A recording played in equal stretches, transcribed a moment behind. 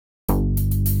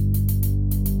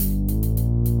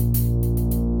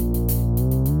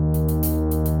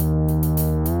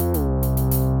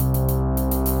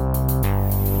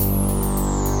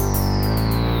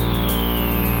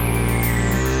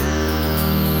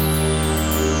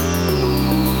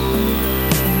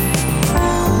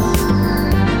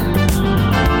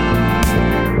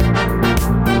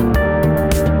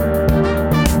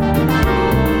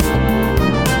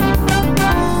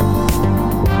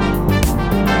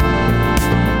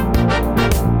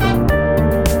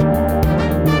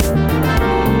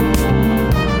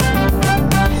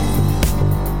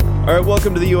All right,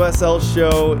 welcome to the USL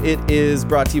show. It is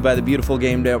brought to you by the Beautiful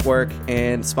Game Network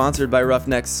and sponsored by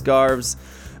Roughneck Scarves.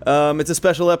 It's a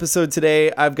special episode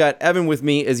today. I've got Evan with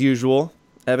me as usual.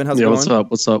 Evan, how's it going? What's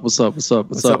up?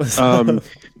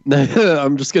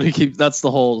 I'm just gonna keep. That's the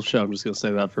whole show. I'm just gonna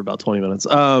say that for about 20 minutes.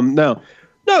 No,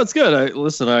 it's good.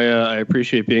 I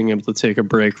appreciate being able to take a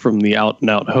break from the out and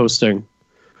out hosting.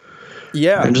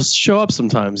 Yeah, and just show up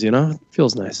sometimes. It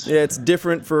feels nice. Yeah, it's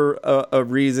different for a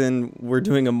reason. We're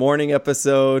doing a morning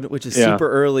episode, which is super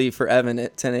early for Evan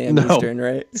at 10 a.m. Eastern,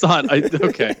 right? It's not.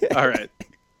 Okay, all right.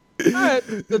 All right,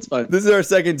 that's fine. This is our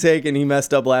second take, and he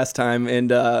messed up last time.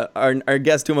 And our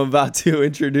guest who I'm about to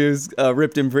introduce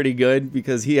ripped him pretty good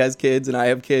because he has kids and I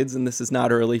have kids, and this is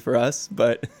not early for us.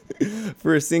 But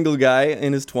for a single guy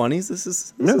in his 20s, this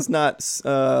is not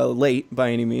late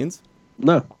by any means.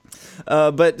 No.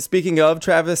 But speaking of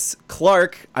Travis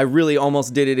Clark, I really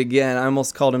almost did it again. I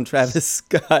almost called him Travis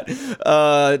Scott.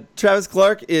 Travis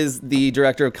Clark is the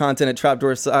director of content at Top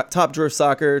Drawer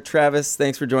Soccer. Travis,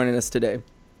 thanks for joining us today.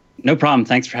 No problem.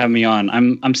 Thanks for having me on.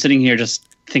 I'm sitting here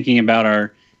just thinking about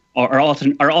our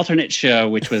alternate show,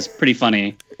 which was pretty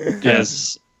funny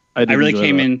because I really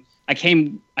came in. I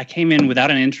came in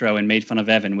without an intro and made fun of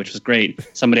Evan, which was great.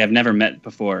 Somebody I've never met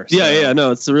before. So,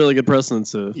 no, it's a really good precedent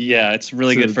to. Yeah, it's a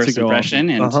really good first impression.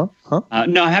 And no,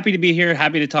 I'm happy to be here.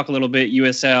 Happy to talk a little bit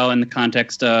USL in the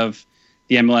context of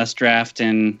the MLS draft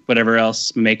and whatever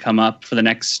else may come up for the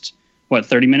next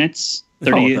 30 minutes,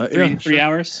 3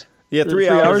 hours. Yeah, 3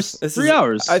 hours. 3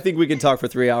 hours. I think we can talk for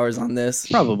 3 hours on this.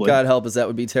 Probably. God help us, that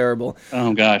would be terrible.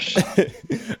 Oh, gosh.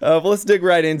 Well, let's dig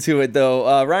right into it,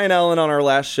 though. Ryan Allen, on our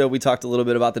last show, we talked a little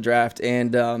bit about the draft,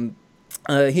 and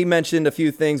he mentioned a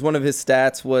few things. One of his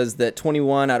stats was that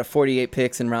 21 out of 48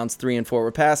 picks in rounds 3 and 4 were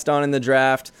passed on in the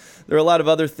draft. There are a lot of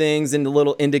other things and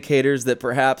little indicators that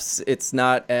perhaps it's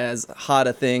not as hot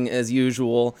a thing as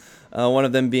usual. One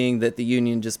of them being that the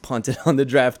Union just punted on the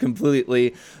draft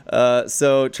completely.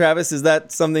 So, Travis, is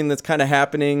that something that's kind of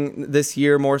happening this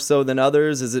year more so than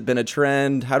others? Has it been a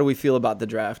trend? How do we feel about the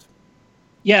draft?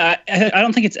 Yeah, I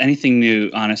don't think it's anything new,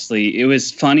 honestly. It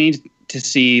was funny to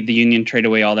see the Union trade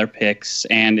away all their picks,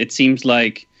 and it seems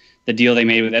like the deal they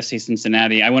made with FC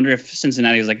Cincinnati. I wonder if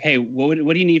Cincinnati was like, hey, what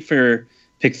do you need for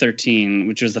pick 13,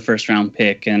 which was the first round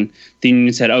pick? And the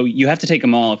Union said, oh, you have to take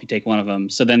them all if you take one of them.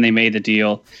 So then they made the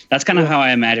deal. That's kind of how I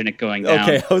imagine it going down.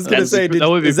 Okay, I was going to say, that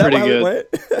would be pretty good.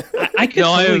 I could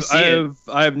totally see it.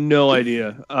 I have no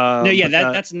idea.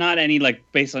 That's not any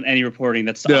based on any reporting.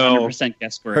 That's 100%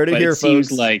 guesswork. Heard it here, it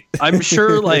seems like I'm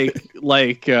sure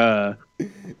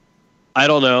I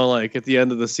don't know, at the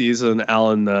end of the season,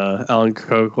 Alan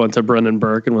Koch went to Brendan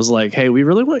Burke and was like, hey, we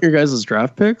really want your guys'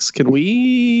 draft picks. Can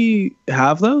we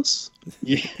have those?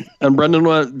 Yeah. And Brendan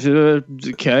went,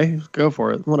 okay, go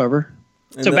for it. Whatever.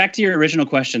 So back to your original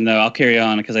question, though, I'll carry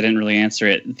on because I didn't really answer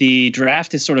it. The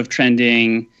draft is sort of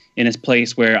trending in a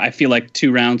place where I feel like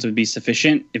 2 rounds would be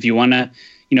sufficient. If you want to,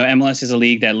 MLS is a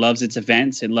league that loves its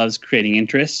events. It loves creating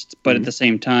interest. But at the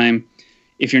same time,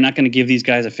 if you're not going to give these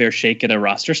guys a fair shake at a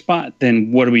roster spot,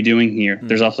 then what are we doing here?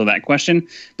 There's also that question.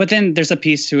 But then there's a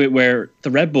piece to it where the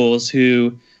Red Bulls,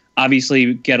 who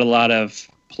obviously get a lot of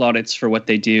plaudits for what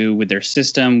they do with their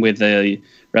system, with the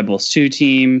Red Bulls 2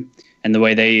 team, and the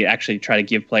way they actually try to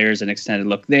give players an extended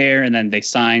look there, and then they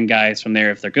sign guys from there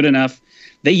if they're good enough.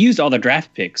 They used all their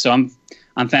draft picks. So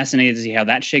I'm fascinated to see how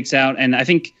that shakes out. And I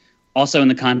think also in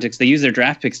the context, they use their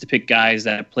draft picks to pick guys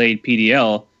that played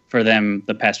PDL for them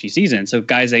the past few seasons. So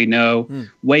guys they know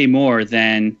way more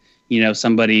than,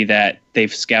 somebody that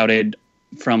they've scouted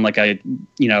from a,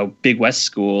 Big West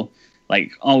school,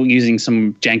 using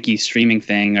some janky streaming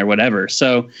thing or whatever.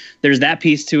 So there's that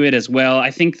piece to it as well. I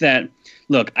think that,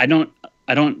 look, I don't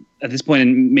at this point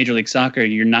in Major League Soccer,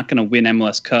 you're not going to win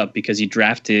MLS Cup because you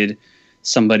drafted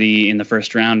somebody in the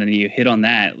first round and you hit on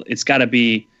that. It's got to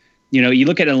be, you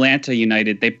look at Atlanta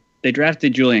United, they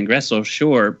drafted Julian Gressel,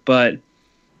 sure, but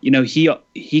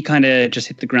he kind of just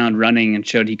hit the ground running and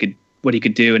showed what he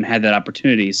could do and had that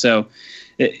opportunity. So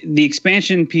the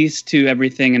expansion piece to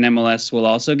everything in MLS will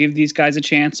also give these guys a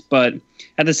chance. But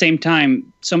at the same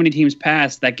time, so many teams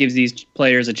pass, that gives these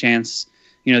players a chance,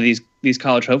 these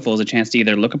college hopefuls a chance to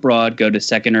either look abroad, go to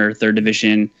second or third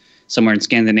division somewhere in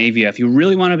Scandinavia. If you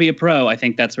really want to be a pro, I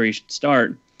think that's where you should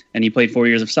start. And you played 4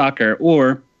 years of soccer,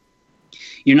 or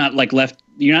you're not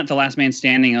you're not the last man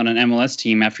standing on an MLS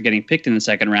team after getting picked in the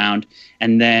second round,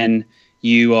 and then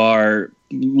you are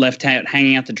left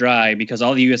hanging out to dry because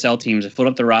all the USL teams have filled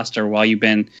up the roster while you've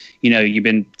been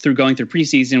going through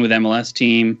preseason with MLS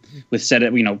team with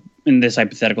in this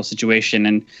hypothetical situation,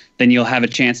 and then you'll have a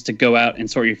chance to go out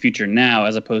and sort your future now,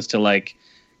 as opposed to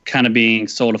kind of being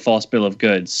sold a false bill of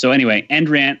goods. So anyway, end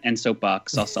rant and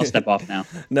soapbox. I'll step off now.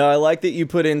 No, I like that you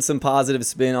put in some positive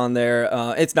spin on there.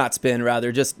 It's not spin,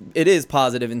 rather, just it is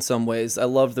positive in some ways. I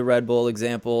love the Red Bull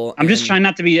example. I'm just trying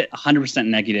not to be 100%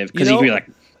 negative, because you could be like,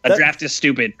 the draft is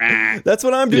stupid. That's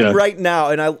what I'm doing right now,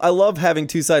 and I love having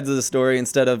two sides of the story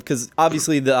instead of, because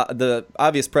obviously the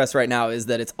obvious press right now is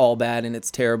that it's all bad and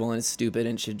it's terrible and it's stupid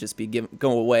and should just be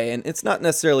go away, and it's not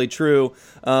necessarily true.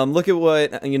 Look at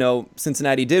what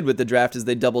Cincinnati did with the draft, is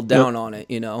they doubled down on it.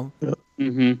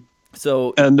 Mm-hmm.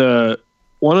 So and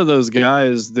one of those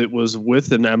guys that was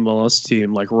with an MLS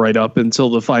team like right up until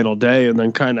the final day, and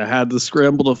then kind of had to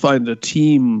scramble to find a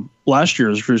team last year,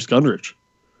 is Bruce Gundrich.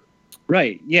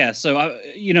 Right. Yeah. So,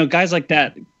 guys like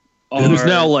that are... Who's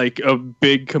now like a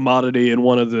big commodity and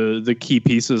one of the key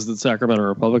pieces that Sacramento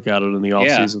Republic added in the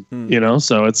offseason,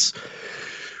 so it's...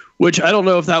 Which I don't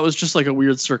know if that was just like a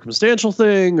weird circumstantial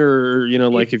thing, or,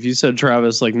 like if you said,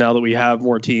 Travis, like now that we have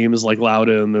more teams like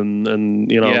Loudoun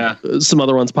and some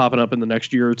other ones popping up in the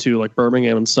next year or two, like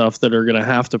Birmingham and stuff, that are going to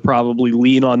have to probably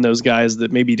lean on those guys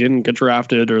that maybe didn't get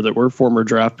drafted or that were former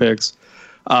draft picks.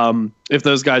 If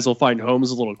those guys will find homes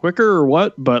a little quicker or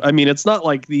what, but I mean, it's not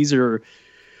like these are,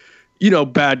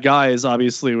 bad guys,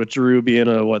 obviously, with Drew being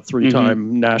a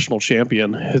three-time national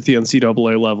champion at the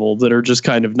NCAA level, that are just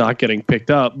kind of not getting picked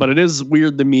up. But it is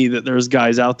weird to me that there's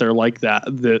guys out there like that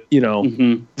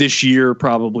this year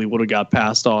probably would have got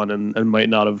passed on and might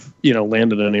not have,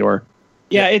 landed anywhere.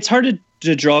 Yeah, it's hard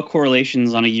to draw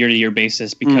correlations on a year-to-year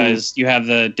basis because you have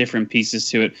the different pieces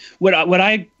to it. What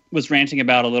I was ranting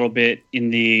about a little bit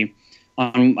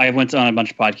I went on a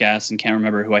bunch of podcasts and can't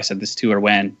remember who I said this to or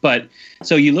when, but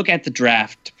so you look at the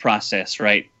draft process,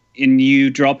 right? And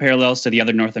you draw parallels to the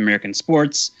other North American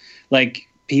sports. Like,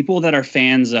 people that are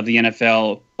fans of the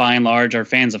NFL, by and large, are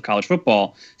fans of college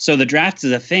football. So the draft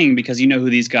is a thing because you know who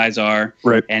these guys are,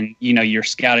 right? And you're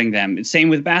scouting them. Same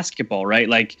with basketball, right?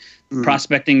 Like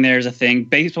prospecting, there's a thing.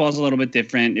 Baseball is a little bit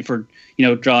different. If we're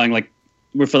drawing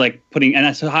putting, and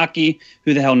that's hockey.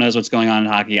 Who the hell knows what's going on in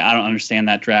hockey? I don't understand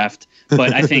that draft.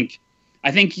 But I think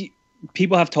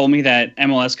people have told me that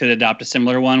MLS could adopt a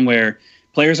similar one where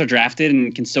players are drafted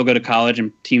and can still go to college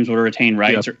and teams will retain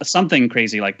rights or something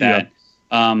crazy like that.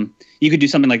 You could do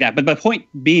something like that. But the point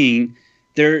being,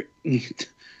 there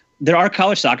are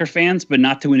college soccer fans, but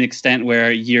not to an extent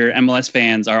where your MLS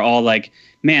fans are all like,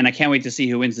 man, I can't wait to see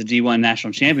who wins the G1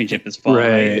 national championship this fall.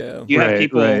 Right? You have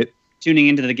people tuning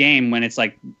into the game when it's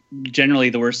like generally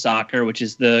the worst soccer, which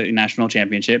is the national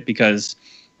championship, because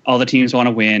all the teams want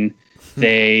to win.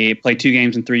 They play 2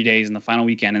 games in 3 days in the final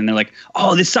weekend, and they're like,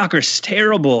 oh, this soccer is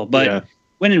terrible. But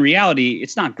when in reality,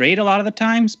 it's not great a lot of the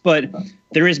times, but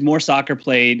there is more soccer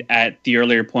played at the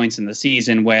earlier points in the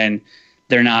season when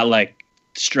they're not like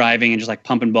striving and just like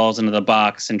pumping balls into the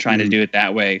box and trying to do it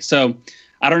that way. So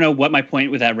I don't know what my point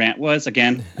with that rant was,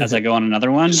 again, as I go on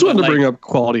another one. Just wanted to bring up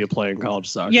quality of play in college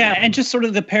soccer. Yeah, and just sort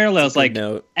of the parallels. Like,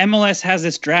 MLS has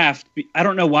this draft. I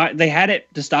don't know why. They had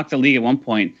it to stock the league at one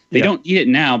point. They don't need it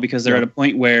now because they're at a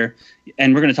point where,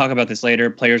 and we're going to talk about this later,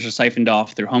 players are siphoned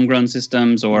off through homegrown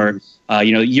systems or,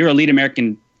 you're elite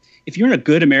American. If you're a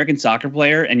good American soccer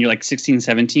player and you're like 16,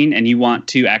 17 and you want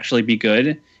to actually be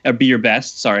good, or be your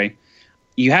best,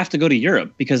 you have to go to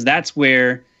Europe because that's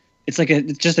where it's like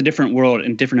it's just a different world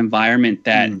and different environment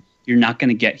that you're not going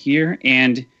to get here.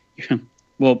 And,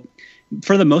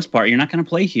 for the most part, you're not going to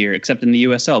play here except in the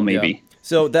USL maybe. Yeah.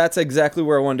 So that's exactly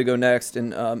where I wanted to go next.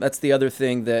 And that's the other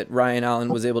thing that Ryan Allen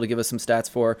was able to give us some stats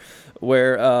for,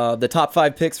 where the top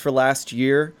 5 picks for last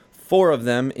year, 4 of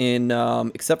them in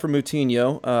except for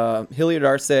Moutinho, Hilliard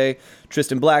Arce,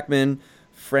 Tristan Blackman,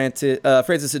 Francis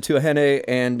Atuahene,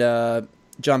 and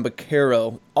John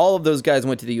Baquero. All of those guys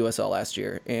went to the USL last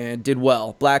year and did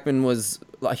well. Blackman was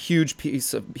a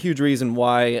huge reason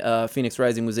why Phoenix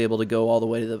Rising was able to go all the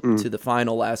way to the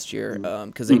final last year,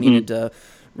 because they needed to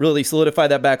really solidify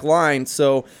that back line.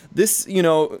 So this,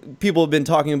 people have been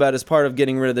talking about as part of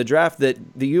getting rid of the draft, that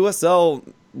the USL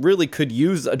really could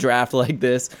use a draft like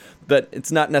this, but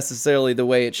it's not necessarily the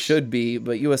way it should be.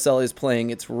 But USL is playing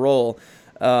its role.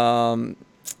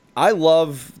 I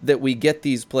love that we get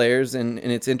these players, and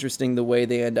it's interesting the way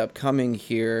they end up coming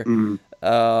here.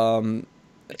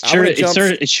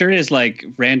 It sure is like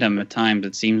random at times,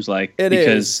 it seems like.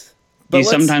 Because you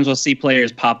sometimes will see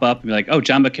players pop up and be like, oh,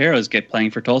 John Baquero is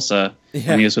playing for Tulsa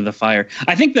when he was with the Fire.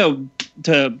 I think, though,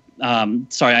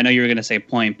 sorry, I know you were going to say a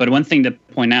point, but one thing to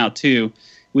point out, too,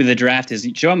 with the draft is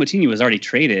Joao Moutinho was already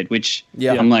traded, which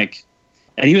I'm like...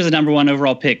 And he was the number 1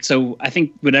 overall pick. So I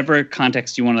think whatever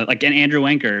context you want to, like, and Andrew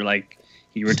Anker, like,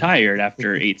 he retired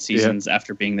after 8 seasons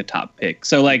after being the top pick.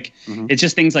 So like, it's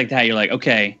just things like that. You're like,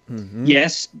 okay,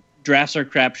 yes, drafts are a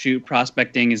crapshoot.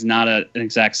 Prospecting is not an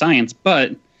exact science,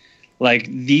 but like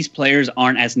these players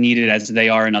aren't as needed as they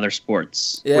are in other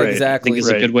sports. Yeah, exactly. I think it's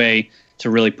a good way to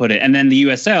really put it. And then the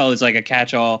USL is like a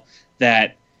catch-all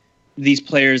that these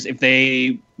players, if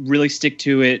they really stick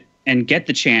to it and get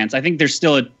the chance, I think there's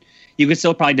still you could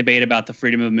still probably debate about the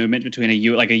freedom of movement between a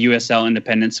USL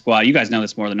independent squad. You guys know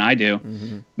this more than I do,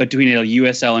 but between a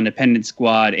USL independent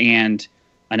squad and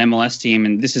an MLS team.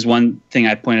 And this is one thing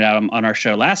I pointed out on our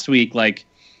show last week. Like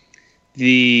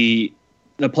the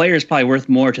player is probably worth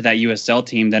more to that USL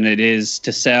team than it is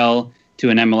to sell to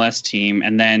an MLS team.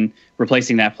 And then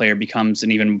replacing that player becomes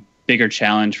an even bigger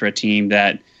challenge for a team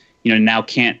that, now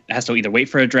has to either wait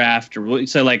for a draft or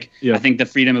so. Like, I think the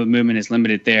freedom of movement is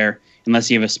limited there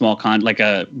unless you have a small like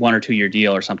a 1 or 2 year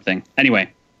deal or something.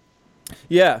 Anyway.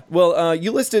 Yeah, well,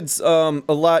 you listed a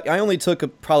lot. I only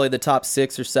took probably the top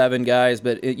 6 or 7 guys,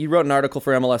 but you wrote an article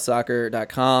for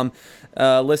MLSsoccer.com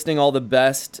listing all the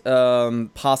best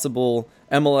possible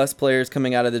MLS players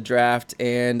coming out of the draft,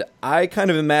 and I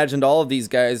kind of imagined all of these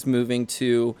guys moving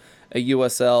to a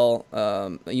USL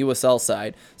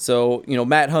side. So,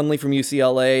 Matt Hundley from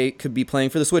UCLA could be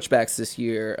playing for the Switchbacks this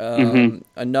year.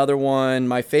 Another one,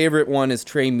 my favorite one is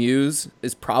Trey Muse,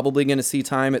 is probably going to see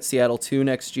time at Seattle 2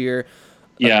 next year.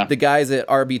 Yeah. The guys at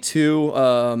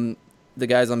RB2, the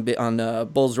guys on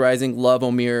Bulls Rising love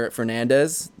Omir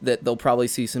Fernandez. That they'll probably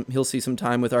he'll see some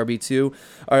time with RB2.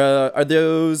 Are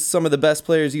those some of the best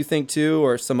players you think too,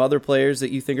 or some other players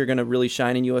that you think are going to really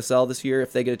shine in USL this year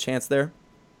if they get a chance there?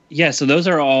 Yeah, so those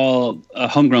are all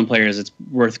homegrown players. It's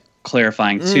worth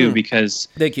clarifying too, because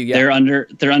thank you. Yeah. they're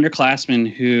underclassmen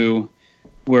who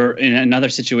were in another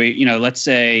situation. Let's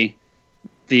say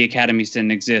the academies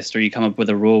didn't exist, or you come up with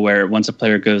a rule where once a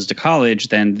player goes to college,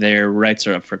 then their rights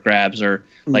are up for grabs, or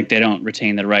like they don't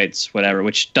retain the rights, whatever,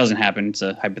 which doesn't happen. It's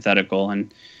a hypothetical,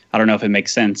 and I don't know if it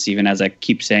makes sense even as I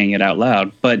keep saying it out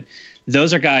loud. But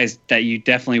those are guys that you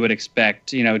definitely would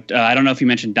expect. I don't know if you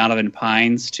mentioned Donovan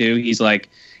Pines too. He's like.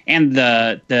 And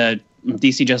the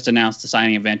DC just announced the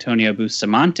signing of Antonio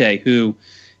Bustamante, who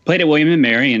played at William &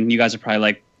 Mary, and you guys are probably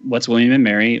like, what's William &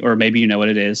 Mary? Or maybe you know what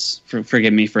it is.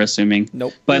 Forgive me for assuming.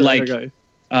 Nope. But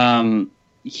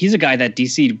he's a guy that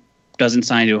DC doesn't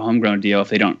sign to a homegrown deal if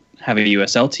they don't have a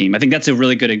USL team. I think that's a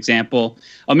really good example.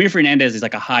 Omir Fernandez is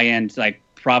like a high-end, like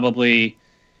probably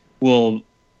will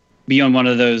be on one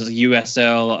of those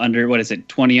USL under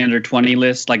 20 under 20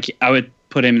 lists. Like I would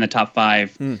put him in the top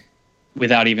 5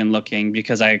 without even looking,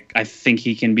 because I think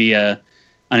he can be an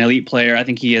elite player. I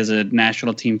think he has a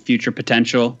national team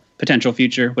potential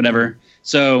future, whatever.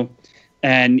 So,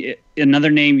 and another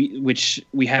name which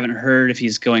we haven't heard if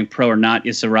he's going pro or not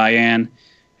is Ryan,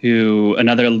 who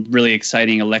another really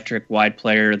exciting electric wide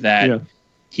player that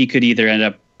he could either end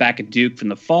up back at Duke from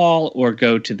the fall or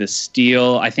go to the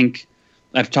Steel. I think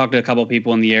I've talked to a couple of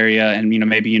people in the area, and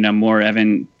maybe more,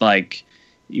 Evan, like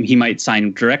he might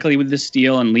sign directly with the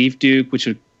Steel and leave Duke, which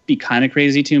would be kind of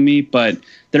crazy to me. But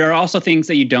there are also things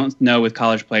that you don't know with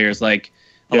college players. Like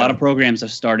a lot of programs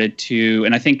have started to,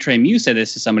 and I think Trey Muse said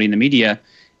this to somebody in the media,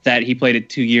 that he played it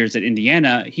 2 years at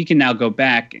Indiana. He can now go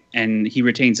back and he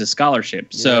retains his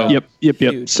scholarship. So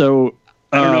Yep. So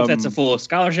I don't know if that's a full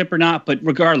scholarship or not, but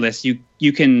regardless,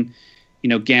 you can,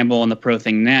 gamble on the pro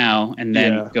thing now and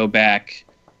then go back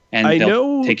and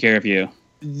they'll take care of you.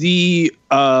 The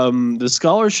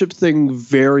scholarship thing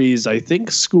varies, I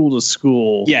think, school to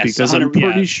school. Yes, because I'm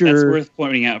pretty sure that's worth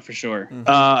pointing out for sure.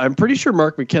 I'm pretty sure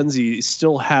Mark McKenzie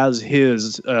still has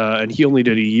his, and he only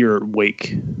did a year at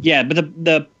Wake. Yeah, but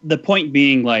the point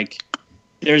being, like,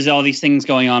 there's all these things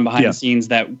going on behind the scenes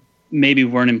that maybe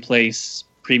weren't in place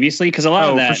previously, because a lot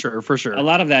of that, for sure, a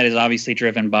lot of that is obviously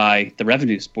driven by the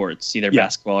revenue sports, either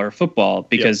basketball or football,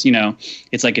 because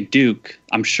it's like a Duke.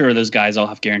 I'm sure those guys all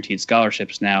have guaranteed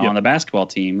scholarships now on the basketball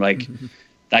team. Like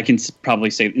I can probably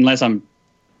say,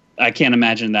 I can't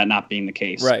imagine that not being the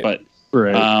case. Right. But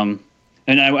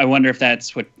and I wonder if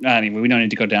that's what. Anyway, we don't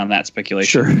need to go down that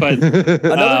speculation. Sure. But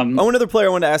another player I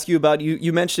wanted to ask you about.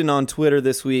 You mentioned on Twitter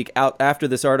this week, out after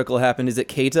this article happened, is it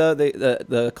Keita?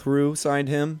 The Crew signed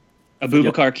him.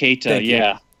 Abubakar Keita,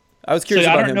 yeah. I was curious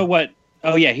about him. I don't know what...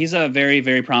 Oh, yeah, he's a very,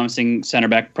 very promising center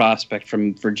back prospect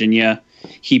from Virginia.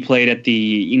 He played at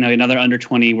the, another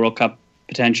under-20 World Cup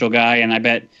potential guy, and I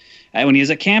bet when he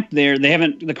was at camp there,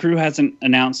 the Crew hasn't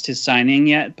announced his signing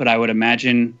yet, but I would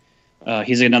imagine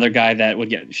he's another guy that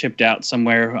would get shipped out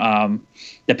somewhere,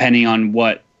 depending on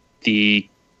what the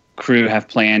Crew have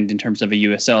planned in terms of a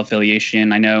USL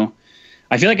affiliation. I know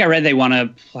I feel like I read they want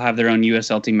to have their own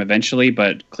USL team eventually,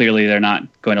 but clearly they're not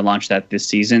going to launch that this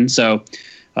season. So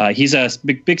he's a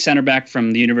big center back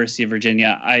from the University of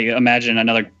Virginia. I imagine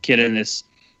another kid in this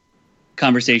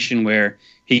conversation where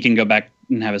he can go back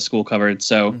and have his school covered.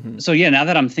 So yeah, now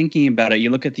that I'm thinking about it, you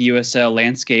look at the USL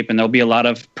landscape and there'll be a lot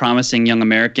of promising young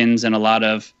Americans and a lot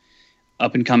of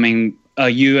up and coming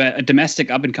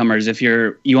domestic up and comers. If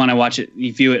you want to watch it,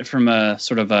 you view it from a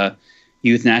sort of a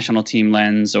youth national team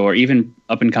lens, or even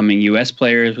up and coming US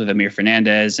players with Amir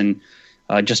Fernandez and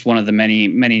just one of the many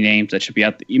names that should be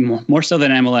out more so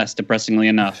than MLS, depressingly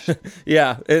enough.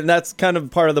 Yeah, and that's kind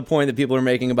of part of the point that people are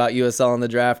making about USL in the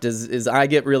draft is I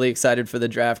get really excited for the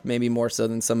draft, maybe more so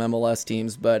than some MLS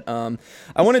teams. But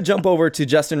I want to jump over to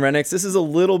Justin Rennicks. This is a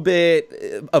little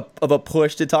bit of a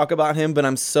push to talk about him, but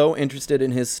I'm so interested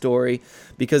in his story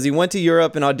because he went to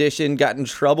Europe and auditioned, got in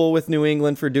trouble with New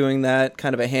England for doing that,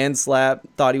 kind of a hand slap,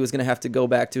 thought he was going to have to go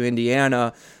back to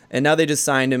Indiana. And now they just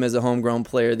signed him as a homegrown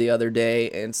player the other day.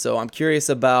 And so I'm curious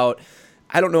about,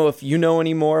 I don't know if you know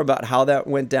any more about how that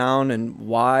went down and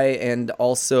why. And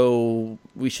also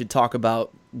we should talk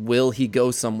about, will he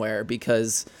go somewhere?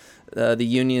 Because the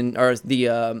Union or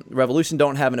the Revolution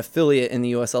don't have an affiliate in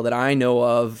the USL that I know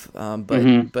of.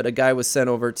 But a guy was sent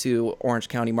over to Orange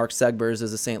County, Mark Segbers,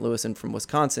 as a St. Louisan from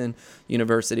Wisconsin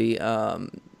University.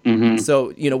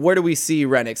 So, where do we see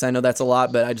Rennicks? I know that's a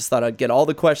lot, but I just thought I'd get all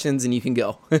the questions and you can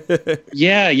go.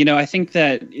 Yeah, I think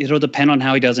that it'll depend on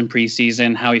how he does in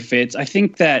preseason, how he fits. I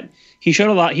think that he showed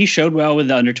a lot. He showed well with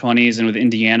the under-20s and with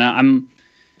Indiana.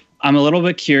 I'm a little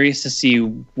bit curious to see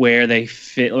where they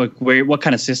fit, like what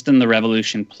kind of system the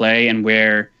Revolution play and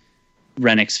where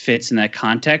Rennicks fits in that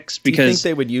context. Because do you think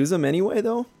they would use him anyway,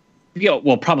 though? Yeah,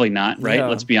 well, probably not, right? Yeah.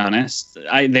 Let's be honest.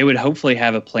 They would hopefully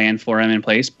have a plan for him in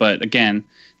place, but again,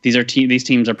 these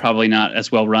teams are probably not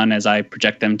as well run as I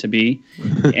project them to be,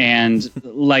 and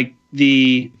like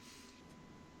the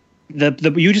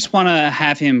you just want to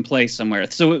have him play somewhere.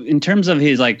 So in terms of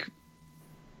his like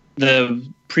the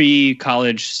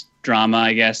pre-college drama,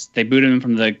 I guess they booted him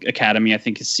from the academy, I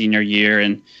think his senior year,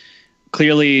 and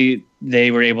clearly they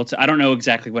were able to. I don't know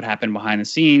exactly what happened behind the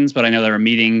scenes, but I know there were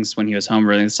meetings when he was home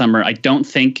early in the summer. I don't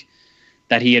think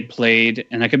that he had played,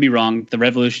 and I could be wrong. The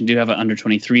Revolution do have an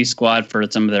under-23 squad for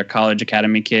some of their college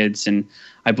academy kids, and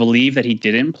I believe that he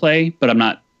didn't play, but I'm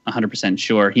not 100%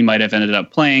 sure. He might have ended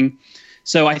up playing.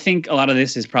 So I think a lot of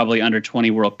this is probably under-20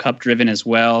 World Cup driven as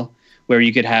well, where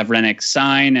you could have Rennicks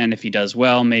sign, and if he does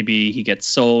well, maybe he gets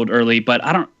sold early. But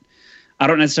I don't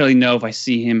necessarily know if I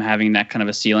see him having that kind of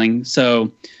a ceiling. So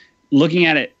looking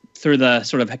at it through the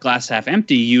sort of glass half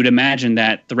empty, you'd imagine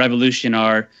that the Revolution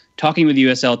are talking with the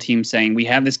USL team saying, we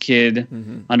have this kid,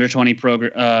 under 20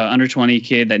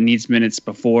 kid that needs minutes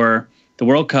before the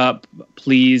World Cup.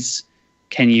 Please,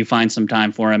 can you find some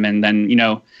time for him? And then,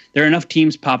 there are enough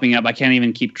teams popping up. I can't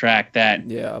even keep track that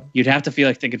you'd have to feel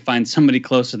like they could find somebody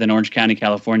closer than Orange County,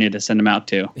 California to send him out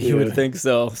to. You would think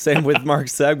so. Same with Mark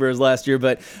Segbers last year.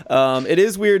 But it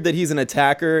is weird that he's an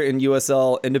attacker in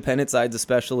USL independent sides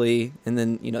especially. And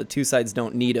then, two sides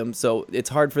don't need him. So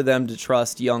it's hard for them to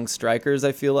trust young strikers,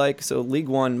 I feel like. So League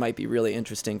One might be really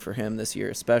interesting for him this year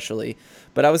especially.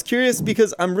 But I was curious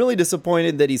because I'm really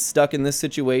disappointed that he's stuck in this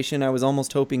situation. I was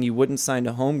almost hoping he wouldn't sign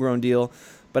a homegrown deal.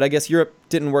 But I guess Europe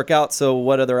didn't work out, so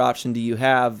what other option do you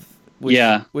have?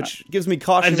 Which gives me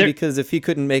caution because if he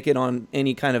couldn't make it on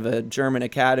any kind of a German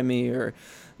academy or,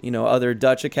 other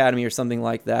Dutch academy or something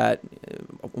like that,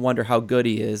 I wonder how good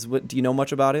he is. Do you know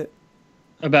much about it?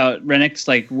 About Rennicks?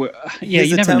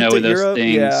 You never know with those Europe?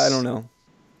 things. Yeah, I don't know.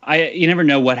 You never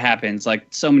know what happens. Like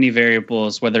so many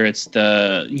variables, whether it's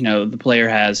the player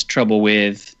has trouble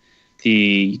with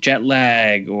the jet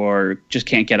lag or just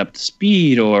can't get up to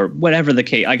speed or whatever the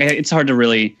case. It's hard to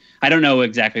really, I don't know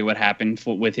exactly what happened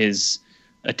with his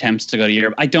attempts to go to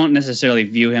Europe. I don't necessarily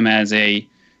view him as a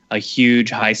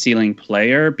huge high ceiling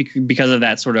player because of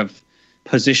that sort of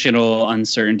positional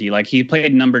uncertainty. Like he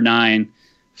played number 9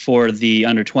 for the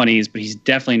under 20s, but he's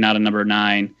definitely not a number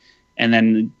 9. And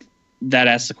then that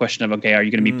asks the question of, okay, are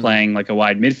you going to be playing like a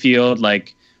wide midfield,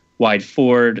 like wide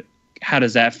forward? How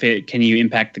does that fit? Can you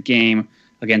impact the game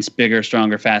against bigger,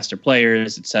 stronger, faster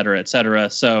players, et cetera, et cetera?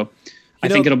 So I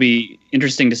think it'll be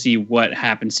interesting to see what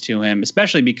happens to him,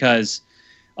 especially because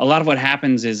a lot of what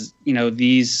happens is,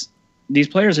 these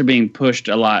players are being pushed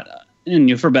a lot,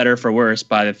 and for better, for worse,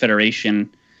 by the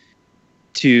federation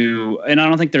and I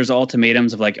don't think there's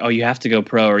ultimatums of like, oh, you have to go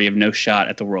pro or you have no shot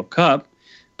at the World Cup.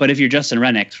 But if you're Justin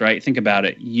Rennicks, right, think about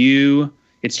it.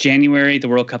 It's January, the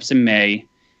World Cup's in May.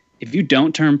 If you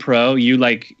don't turn pro, you're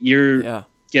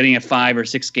getting a 5 or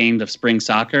 6 games of spring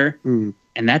soccer,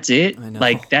 and that's it.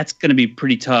 Like that's going to be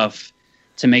pretty tough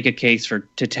to make a case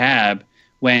to Tab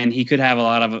when he could have a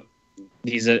lot of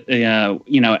these, some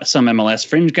MLS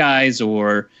fringe guys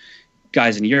or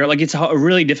guys in Europe. Like, it's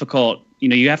really difficult.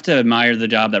 You have to admire the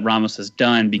job that Ramos has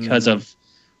done because of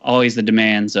always the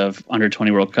demands of under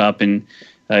 20 World Cup. And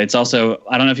it's also,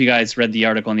 I don't know if you guys read the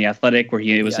article in The Athletic where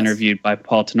he was interviewed by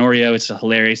Paul Tenorio. It's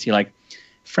hilarious.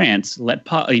 France let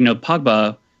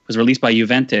Pogba was released by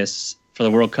Juventus for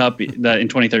the World Cup in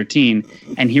 2013,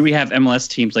 and here we have MLS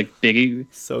teams like big,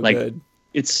 good.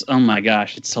 It's, oh my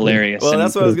gosh, it's hilarious. Well,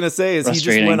 that's what I was gonna say. Is he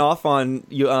just went off on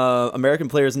American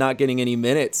players not getting any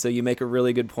minutes? So you make a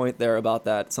really good point there about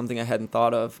that. Something I hadn't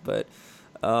thought of, but.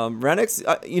 Renix,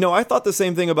 I thought the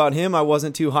same thing about him. I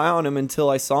wasn't too high on him until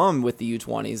I saw him with the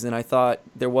U20s, and I thought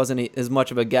there wasn't as much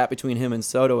of a gap between him and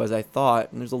Soto as I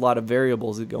thought, and there's a lot of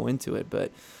variables that go into it,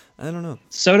 but I don't know.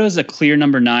 Soto's a clear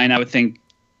number 9, I would think,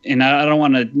 and I don't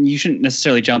want to, you shouldn't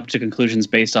necessarily jump to conclusions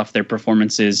based off their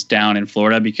performances down in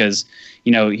Florida because,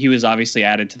 he was obviously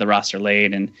added to the roster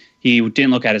late, and he didn't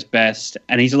look at his best,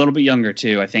 and he's a little bit younger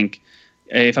too. I think,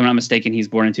 if I'm not mistaken, he's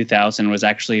born in 2000, was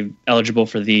actually eligible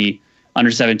for the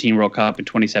Under-17 World Cup in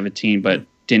 2017, but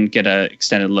didn't get an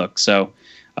extended look. So,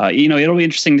 it'll be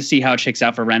interesting to see how it shakes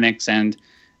out for Renix, and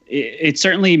it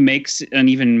certainly makes an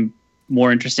even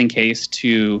more interesting case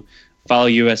to follow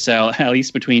USL, at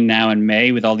least between now and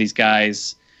May, with all these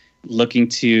guys looking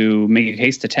to make a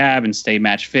case to Tab and stay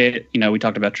match fit. We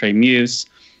talked about Trey Muse.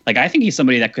 I think he's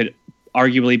somebody that could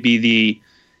arguably be the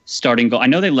starting goal. I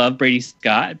know they love Brady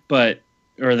Scott, at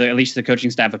least the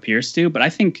coaching staff appears to, but I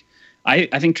think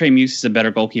Trey Muse is a better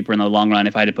goalkeeper in the long run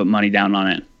if I had to put money down on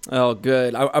it. Oh,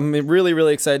 good. I'm really,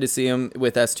 really excited to see him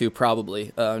with S2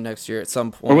 probably next year at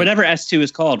some point. Or whatever S2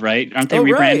 is called, right? Aren't they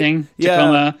rebranding?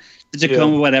 Right.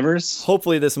 Tacoma whatevers?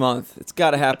 Hopefully this month. It's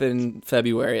got to happen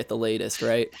February at the latest,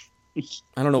 right?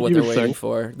 I don't know what they're waiting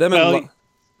for.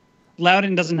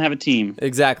 Loudoun doesn't have a team.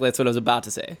 Exactly. That's what I was about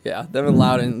to say. Yeah. Them and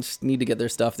Loudoun just need to get their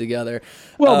stuff together.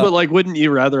 Well, but wouldn't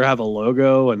you rather have a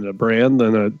logo and a brand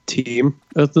than a team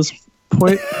at this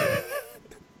point?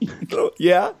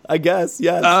 Yeah, I guess.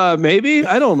 Yes. Maybe.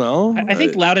 I don't know. I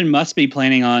think Loudoun must be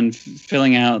planning on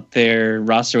filling out their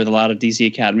roster with a lot of DC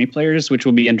Academy players, which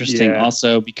will be interesting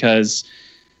also because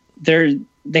they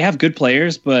have good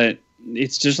players, but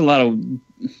it's just a lot of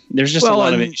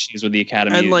issues with the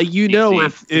academy. And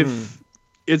if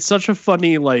it's such a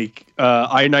funny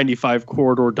I-95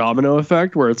 corridor domino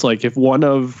effect where it's if one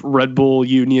of Red Bull,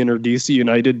 Union, or DC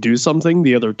United do something,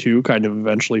 the other two kind of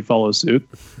eventually follow suit.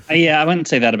 I wouldn't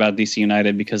say that about DC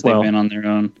United because they've been on their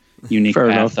own unique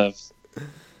path of.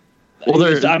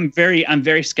 Well, I'm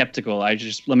very skeptical. Let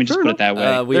me just put it that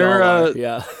way. We all are.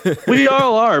 Yeah, we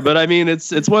all are. But I mean,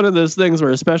 it's one of those things where,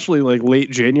 especially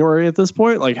late January at this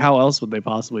point, how else would they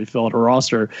possibly fill out a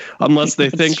roster unless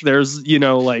they think there's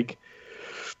a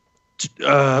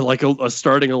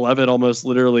starting 11 almost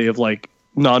literally of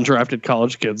non-drafted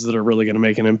college kids that are really going to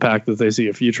make an impact that they see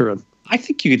a future in. I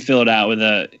think you could fill it out with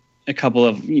a couple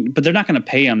of, but they're not going to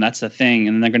pay them. That's the thing,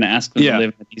 and then they're going to ask them to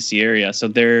live in the DC area, so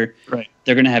they're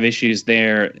going to have issues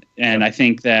there. And I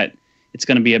think that it's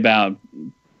going to be about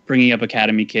bringing up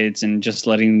academy kids and just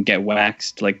letting them get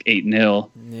waxed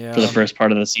 8-0 for the first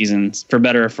part of the season, for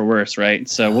better or for worse, right?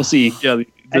 So we'll see. Yeah,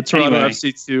 the Toronto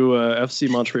FC to FC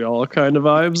Montreal kind of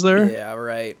vibes there. Yeah,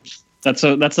 right. That's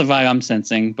the vibe I'm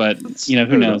sensing, but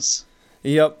who knows.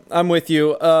 Yep, I'm with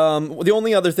you. The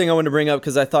only other thing I wanted to bring up,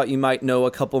 because I thought you might know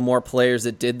a couple more players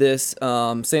that did this,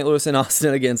 St. Louis and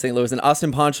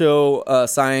Austin Pancho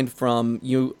signed from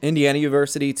Indiana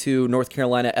University to North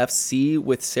Carolina FC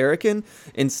with Saracen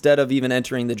instead of even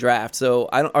entering the draft. So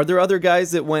are there other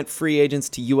guys that went free agents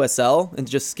to USL and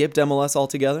just skipped MLS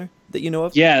altogether that you know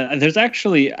of? Yeah, there's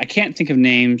actually, I can't think of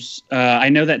names. I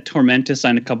know that Tormenta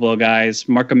signed a couple of guys.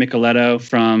 Marco Micheletto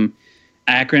from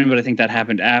Akron, but I think that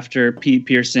happened after. Pete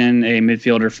Pearson, a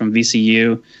midfielder from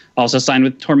VCU, also signed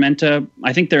with Tormenta.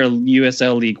 I think they're a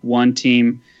USL League One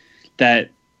team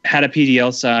that had a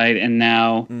PDL side, and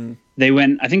now they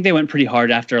went pretty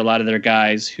hard after a lot of their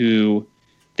guys who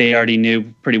they already knew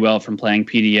pretty well from playing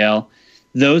PDL.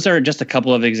 Those are just a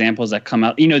couple of examples that come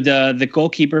out. The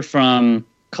goalkeeper from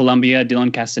Colombia,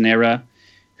 Dylan Castanera,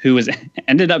 who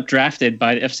ended up drafted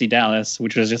by FC Dallas,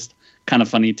 which was just kind of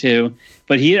funny too,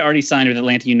 but he had already signed with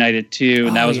Atlanta United too,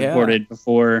 and that was reported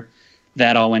before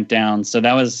that all went down. So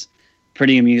that was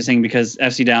pretty amusing because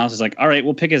FC Dallas is all right,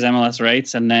 we'll pick his MLS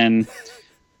rights, and then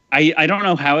I don't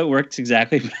know how it works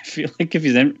exactly, but I feel like if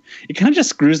he's in, it kind of just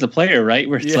screws the player, right?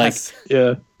 Where it's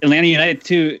Atlanta United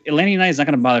too. Atlanta United is not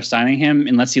going to bother signing him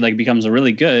unless he becomes a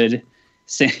really good,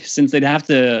 since they'd have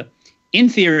to, in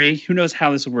theory, who knows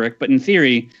how this would work, but in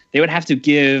theory they would have to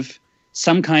give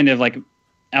some kind of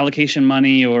allocation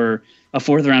money or a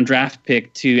 4th round draft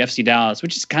pick to FC Dallas,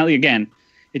 which is kind of, again,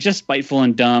 it's just spiteful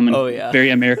and dumb and very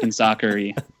American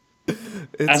soccer-y.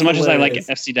 As much as I like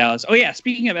FC Dallas. Oh yeah,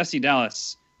 speaking of FC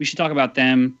Dallas, we should talk about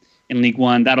them in League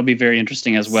One. That'll be very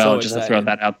interesting as well, just to throw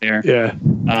that out there. Yeah.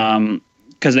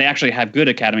 Because they actually have good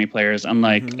academy players,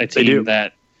 unlike a team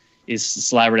that is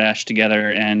slabberdash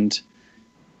together and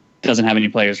doesn't have any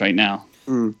players right now.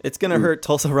 It's going to hurt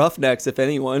Tulsa Roughnecks, if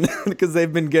anyone, because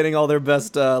they've been getting all their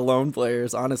best loan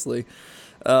players, honestly.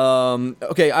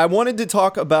 Okay, I wanted to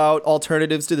talk about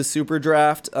alternatives to the Super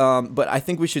Draft, but I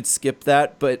think we should skip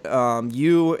that. But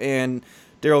you and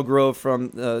Daryl Grove from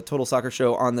the Total Soccer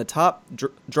Show on the Top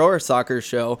Drawer Soccer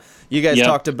Show, you guys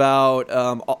talked about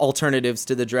alternatives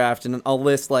to the draft, and I'll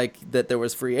list like that there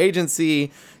was free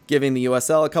agency, giving the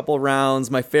USL a couple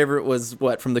rounds. My favorite was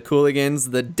from the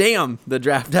Cooligans, the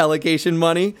draft allocation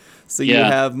money. So you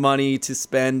have money to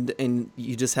spend and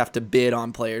you just have to bid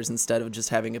on players instead of just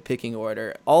having a picking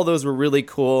order. All those were really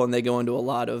cool, and they go into a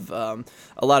lot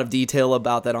of detail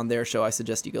about that on their show. I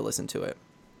suggest you go listen to it.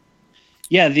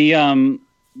 Yeah, the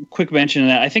quick mention of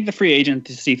that, I think the free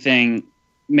agency thing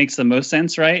makes the most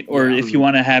sense, right? Or if you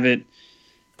want to have it,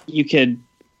 you could,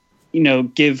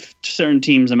 give certain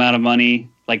teams amount of money,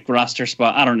 like roster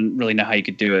spot. I don't really know how you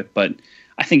could do it, but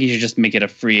I think you should just make it a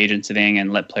free agency thing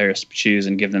and let players choose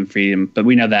and give them freedom. But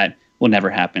we know that will never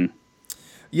happen.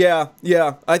 Yeah.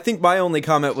 I think my only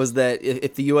comment was that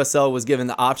if the USL was given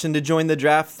the option to join the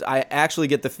draft, I actually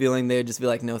get the feeling they'd just be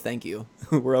like, no, thank you.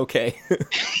 We're okay.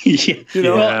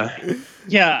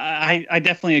 I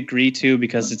definitely agree too,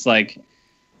 because it's like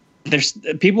there's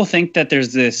people think that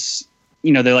there's this,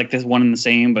 they're like this one and the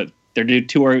same, but they're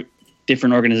two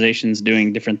different organizations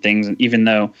doing different things, and even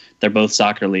though they're both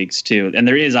soccer leagues too. And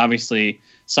there is obviously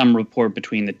some rapport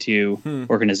between the two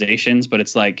organizations, but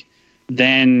it's like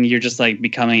then you're just like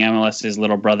becoming MLS's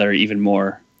little brother even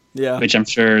more. Yeah. Which I'm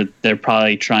sure they're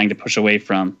probably trying to push away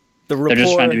from. The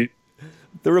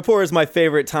rapport is my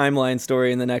favorite timeline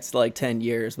story in the next 10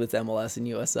 years with MLS and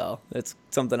USL. It's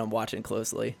something I'm watching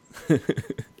closely.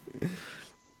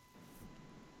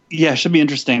 Yeah, it should be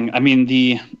interesting. I mean,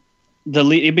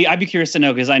 I'd be curious to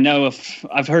know, because I know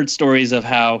I've heard stories of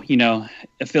how,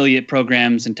 affiliate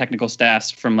programs and technical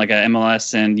staffs from like a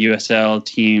MLS and USL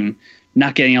team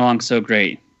not getting along so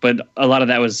great. But a lot of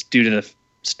that was due to the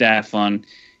staff on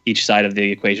each side of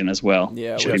the equation as well.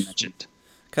 Yeah, should be mentioned.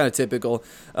 Kind of typical.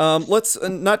 Let's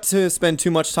not to spend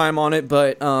too much time on it,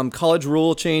 but college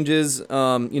rule changes,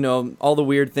 all the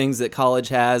weird things that college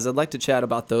has. I'd like to chat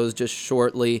about those just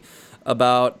shortly,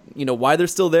 about why they're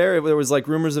still there. There was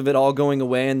rumors of it all going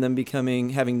away and them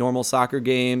having normal soccer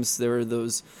games. There were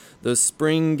those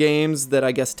spring games that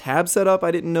I guess Tab set up. I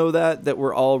didn't know that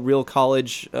were all real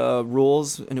college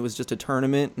rules, and it was just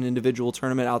an individual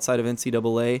tournament outside of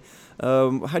NCAA.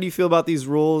 How do you feel about these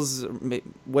rules?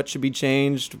 What should be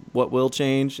changed? What will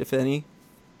change, if any?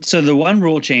 So the one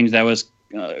rule change that was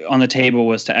on the table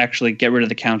was to actually get rid of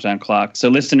the countdown clock. So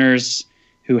listeners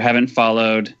who haven't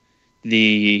followed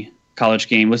the college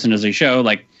game, listen to the show,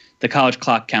 the college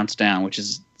clock counts down, which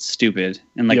is stupid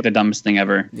and the dumbest thing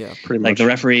ever. Yeah, pretty much. The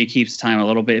referee keeps time a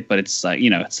little bit, but it's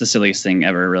it's the silliest thing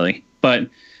ever, really. But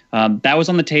that was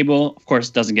on the table. Of course,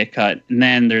 it doesn't get cut. And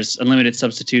then there's unlimited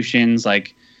substitutions.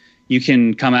 You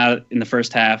can come out in the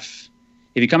first half.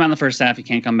 If you come out in the first half, you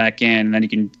can't come back in, and then you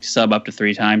can sub up to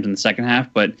 3 times in the second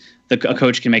half. But a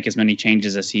coach can make as many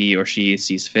changes as he or she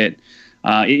sees fit.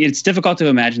 It's difficult to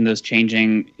imagine those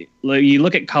changing. You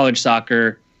look at college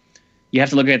soccer, you have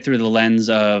to look at it through the lens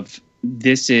of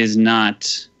this is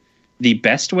not the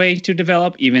best way to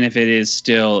develop, even if it is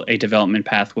still a development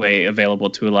pathway available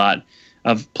to a lot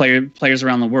of players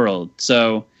around the world.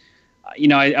 So,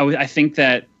 I think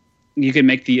that you could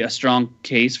make a strong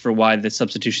case for why the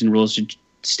substitution rules should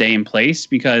stay in place,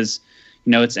 because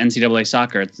it's NCAA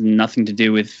soccer. It's nothing to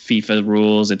do with FIFA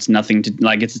rules. It's nothing to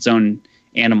it's its own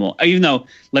animal. Even though,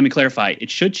 let me clarify, it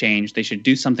should change. They should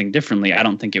do something differently. I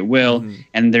don't think it will. Mm-hmm.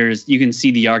 And you can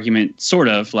see the argument sort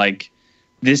of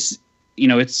this,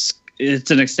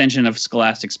 it's an extension of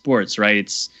scholastic sports,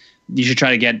 right? You should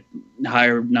try to get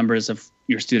higher numbers of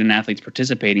your student athletes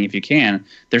participating if you can.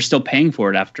 They're still paying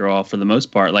for it after all, for the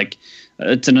most part.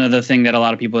 It's another thing that a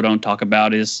lot of people don't talk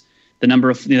about is the number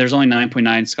of, there's only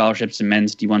 9.9 scholarships in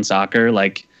men's D1 soccer.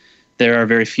 There are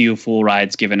very few full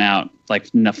rides given out,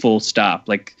 full stop.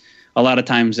 A lot of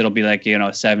times it'll be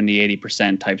 70,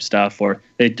 80% type stuff, or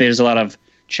there's a lot of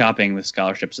chopping with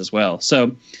scholarships as well.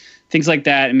 So things like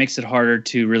that, it makes it harder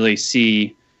to really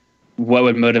see what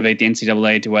would motivate the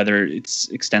NCAA to whether it's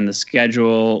extend the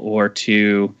schedule or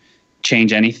to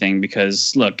change anything.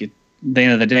 Because look, the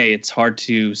end of the day, it's hard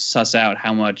to suss out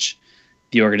how much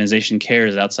the organization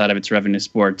cares outside of its revenue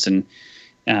sports, and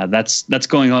that's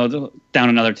going down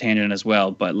another tangent as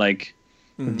well. But like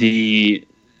the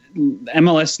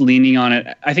MLS leaning on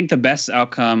it, I think the best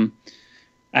outcome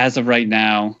as of right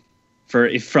now,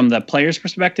 from the player's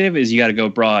perspective, is you got to go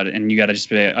broad and you got to just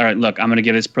be, all right, look, I'm going to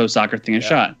give this pro soccer thing a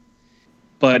shot.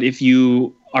 But if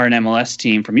you are an MLS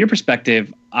team, from your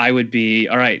perspective, I would be,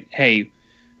 all right, hey,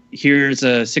 here's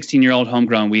a 16-year-old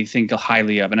homegrown we think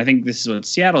highly of. And I think this is what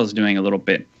Seattle is doing a little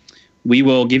bit. We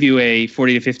will give you a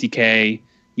 40 to 50K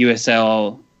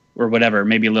USL or whatever,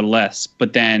 maybe a little less.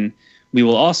 But then we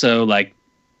will also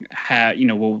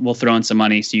we'll throw in some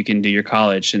money so you can do your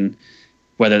college. And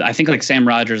whether, I think like Sam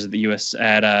Rogers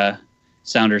at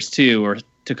Sounders 2 or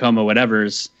Tacoma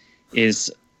whatever's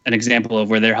is an example of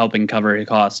where they're helping cover a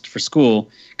cost for school,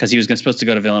 because he was supposed to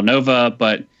go to Villanova,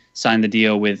 but signed the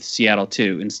deal with Seattle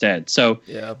 2 instead. So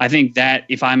I think that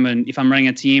if I'm running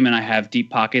a team and I have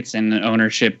deep pockets and an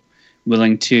ownership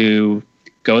willing to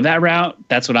go that route,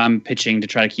 that's what I'm pitching to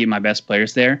try to keep my best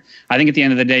players there. I think at the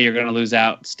end of the day, you're going to lose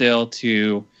out still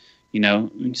to,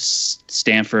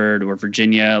 Stanford or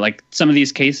Virginia, like some of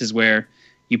these cases where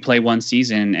you play one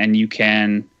season and you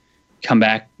can come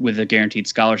back with a guaranteed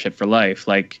scholarship for life.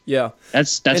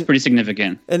 That's pretty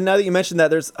significant. And now that you mentioned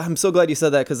that, I'm so glad you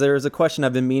said that, because there's a question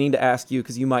I've been meaning to ask you,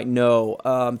 because you might know.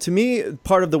 To me,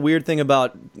 part of the weird thing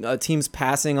about teams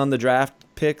passing on the draft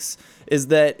picks is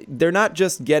that they're not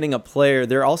just getting a player,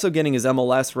 they're also getting his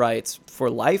MLS rights for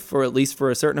life, or at least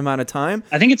for a certain amount of time.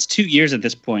 I think it's 2 years at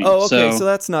this point. Oh, okay, so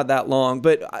that's not that long.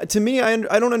 But to me, I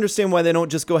don't understand why they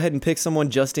don't just go ahead and pick someone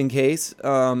just in case.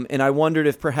 And I wondered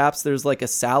if perhaps there's like a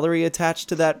salary attached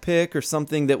to that pick or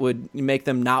something that would make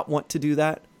them not want to do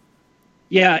that.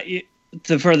 Yeah,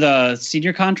 for the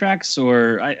senior contracts,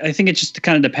 or I think it just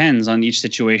kind of depends on each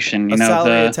situation. A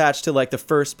salary attached to like the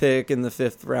first pick in the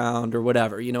 5th round or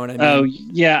whatever. You know what I mean? Oh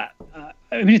yeah,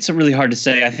 I mean it's really hard to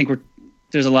say. I think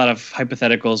there's a lot of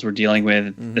hypotheticals we're dealing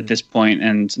with at this point,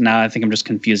 and now I think I'm just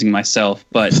confusing myself.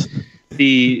 But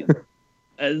the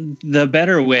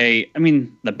better way,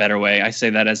 I say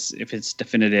that as if it's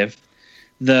definitive.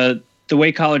 The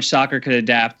way college soccer could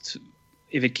adapt,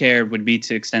 if it cared, would be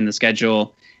to extend the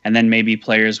schedule. And then maybe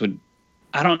players would.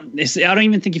 I don't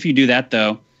even think if you do that,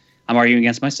 though, I'm arguing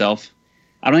against myself.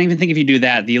 I don't even think if you do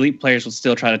that, the elite players will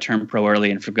still try to turn pro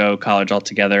early and forgo college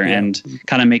altogether, and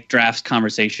kind of make drafts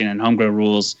conversation and homegrown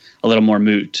rules a little more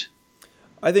moot.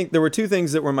 I think there were 2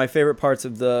 things that were my favorite parts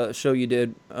of the show you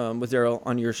did with Daryl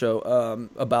on your show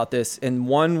about this. And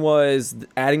one was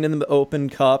adding in the Open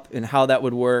Cup and how that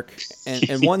would work.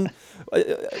 And one,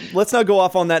 let's not go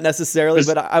off on that necessarily,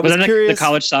 but I was curious.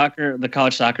 The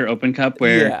college soccer Open Cup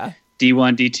where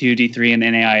D1, D2, D3, and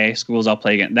NAIA schools all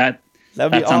play again. That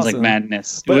sounds awesome. Like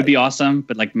madness. It would be awesome,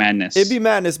 but like madness. It'd be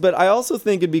madness, but I also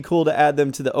think it'd be cool to add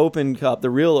them to the Open Cup, the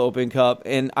real Open Cup.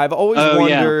 And I've always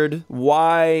wondered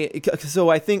why. So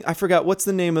I forgot what's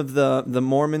the name of the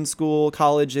Mormon school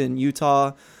college in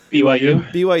Utah.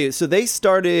 BYU. So they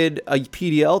started a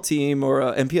PDL team or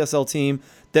a MPSL team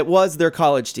that was their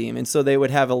college team, and so they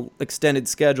would have an extended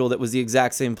schedule that was the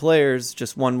exact same players,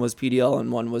 just one was PDL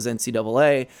and one was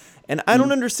NCAA. And I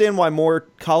don't understand why more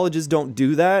colleges don't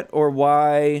do that, or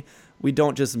why we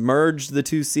don't just merge the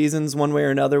 2 seasons one way or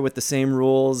another with the same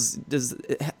rules.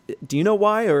 Do you know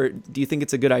why, or do you think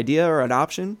it's a good idea or an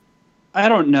option? I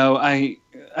don't know. I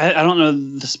don't know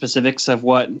the specifics of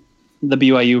what the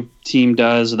BYU team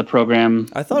does or the program.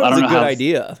 I thought it was a good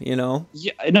idea,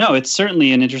 Yeah, no, it's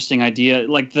certainly an interesting idea.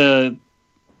 Like the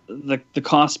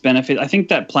cost benefit. I think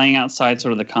that playing outside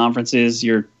sort of the conferences,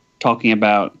 you're talking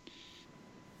about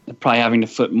probably having to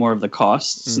foot more of the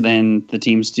costs than the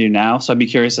teams do now. So I'd be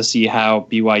curious to see how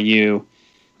BYU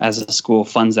as a school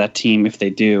funds that team if they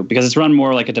do, because it's run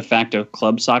more like a de facto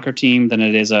club soccer team than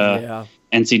it is a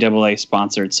NCAA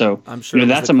sponsored. So I'm sure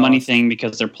that's a money thing,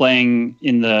 because they're playing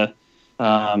in the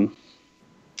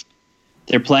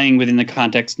they're playing within the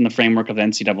context and the framework of the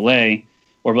NCAA,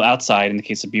 or outside in the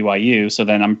case of BYU. So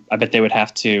then I bet they would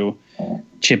have to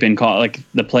chip in like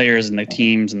the players and the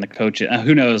teams and the coaches.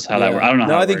 Who knows how that works? I don't know.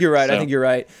 No, I think you're right. I think you're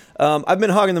right. I've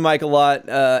been hogging the mic a lot.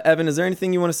 Evan, is there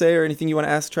anything you want to say or anything you want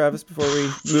to ask Travis before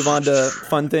we move on to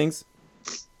fun things?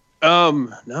 No,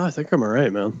 I think I'm all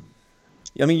right, man.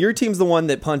 I mean, your team's the one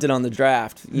that punted on the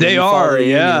draft. They are,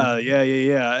 yeah.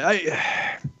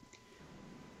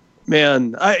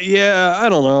 I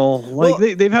don't know.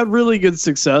 Like they've had really good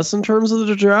success in terms of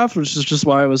the draft, which is just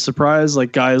why I was surprised.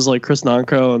 Like guys like Chris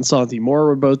Nonko and Santi Moore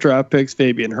were both draft picks.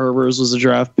 Fabian Herbers was a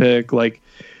draft pick.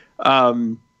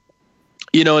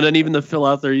 And then even to fill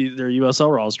out their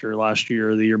USL roster last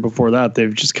year or the year before that,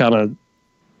 they've just kind of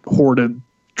hoarded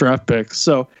draft picks.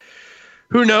 So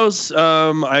who knows?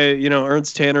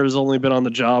 Ernst Tanner has only been on the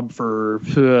job for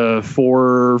 4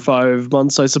 or 5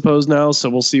 months, I suppose now. So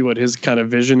we'll see what his kind of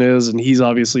vision is. And he's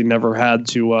obviously never had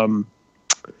to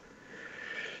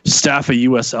staff a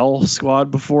USL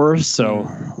squad before. So,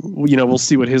 we'll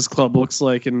see what his club looks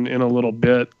like in a little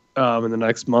bit in the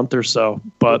next month or so.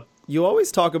 But you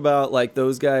always talk about like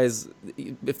those guys,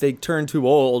 if they turn too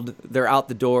old, they're out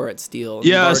the door at Steel.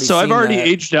 Yeah, so I've already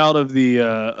aged out of the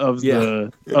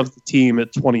the team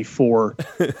at 24.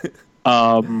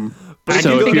 I do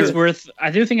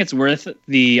think it's worth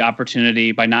the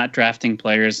opportunity by not drafting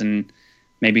players and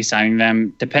maybe signing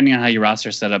them, depending on how your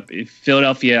roster set up. If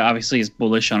Philadelphia obviously is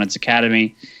bullish on its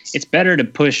academy, it's better to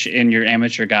push in your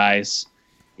amateur guys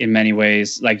in many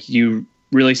ways. Like you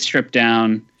really strip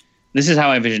down. This is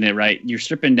how I envision it, right? You're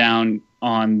stripping down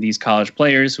on these college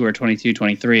players who are 22,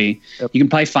 23. Yep. You can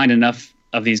probably find enough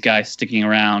of these guys sticking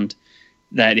around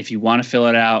that if you want to fill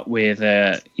it out with,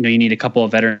 you need a couple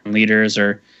of veteran leaders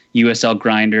or USL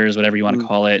grinders, whatever you want to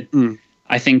call it.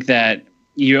 I think that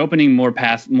you're opening more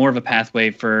of a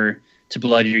pathway to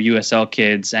blood your USL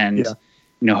kids and,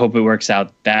 hope it works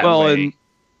out that way.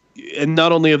 And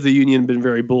not only have the Union been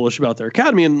very bullish about their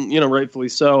academy, and rightfully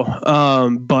so,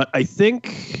 but I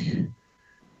think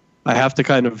I have to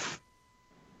kind of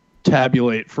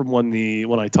tabulate from when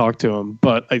I talked to them.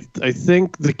 But I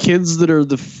think the kids that are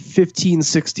the 15,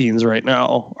 16s right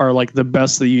now are like the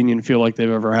best the Union feel like they've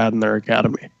ever had in their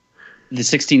academy. The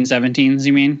 16, 17s,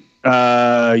 you mean?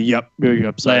 Yep.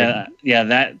 Sorry.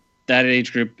 That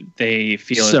age group they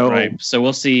feel is ripe. So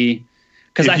we'll see.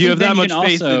 Because if you have that much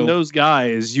faith in those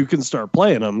guys, you can start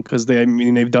playing them. Because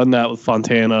they've done that with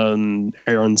Fontana and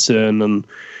Aronson and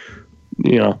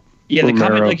Yeah,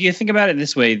 you think about it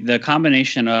this way: the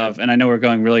combination of, and I know we're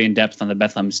going really in depth on the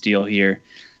Bethlehem Steel here,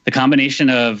 the combination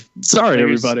of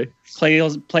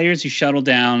players you shuttle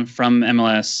down from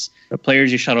MLS,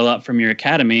 players you shuttle up from your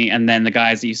academy, and then the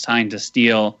guys that you sign to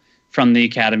Steel from the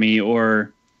academy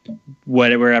or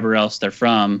wherever else they're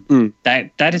from,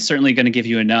 that is certainly going to give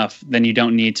you enough. Then you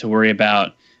don't need to worry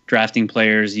about drafting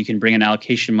players. You can bring in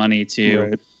allocation money to.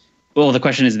 Right. Well, the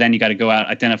question is then you got to go out,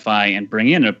 identify, and bring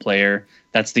in a player.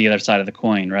 That's the other side of the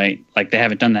coin, right? Like they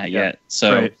haven't done that yet.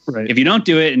 So if you don't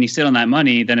do it and you sit on that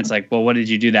money, then it's like, well, what did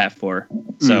you do that for?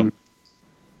 So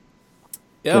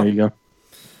there you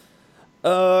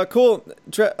go. Cool.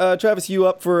 Travis, you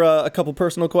up for a couple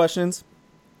personal questions?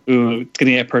 Ooh, it's going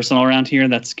to get personal around here.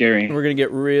 That's scary. We're going to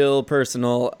get real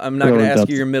personal. I'm not going to ask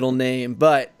you your middle name,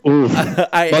 but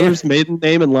mother's maiden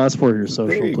name and last 4 of your social,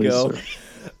 there you please, go.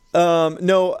 Sir.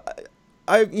 No,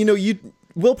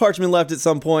 Will Parchman left at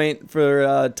some point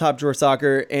for Top Drawer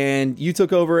Soccer, and you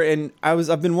took over. And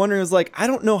I've been wondering, I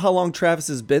don't know how long Travis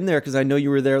has been there because I know you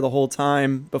were there the whole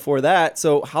time before that.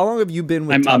 So how long have you been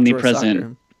with Top Drawer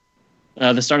Soccer?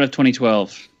 The start of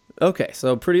 2012. Okay,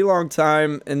 so pretty long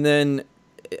time, and then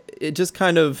it just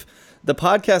kind of, the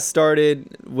podcast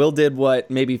started, Will did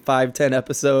maybe 5-10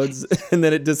 episodes, and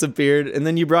then it disappeared, and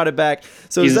then you brought it back.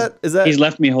 So is that he's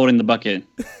left me holding the bucket.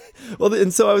 Well,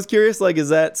 and so I was curious, is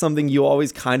that something you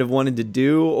always kind of wanted to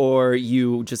do, or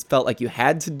you just felt like you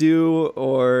had to do,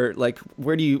 or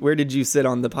where did you sit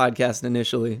on the podcast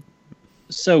initially?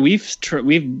 So we've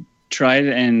tried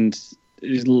and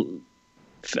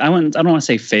I don't want to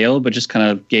say fail, but just kind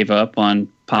of gave up on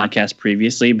podcasts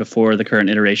previously before the current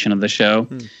iteration of the show.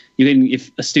 You can,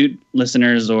 if astute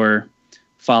listeners or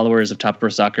followers of Top Drawer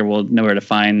Soccer will know where to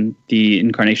find the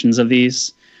incarnations of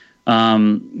these.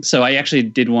 So I actually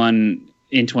did one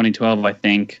in 2012, I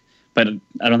think, but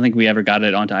I don't think we ever got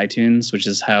it onto iTunes, which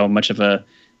is how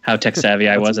tech savvy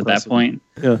I was impressive. At that point.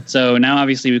 Yeah. So now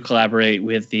obviously we collaborate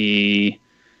with their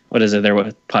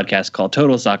podcast called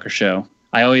Total Soccer Show.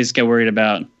 I always get worried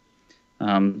about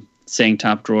saying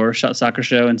Top Drawer Soccer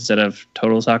Show instead of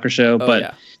Total Soccer Show.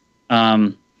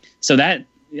 So that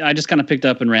I just kind of picked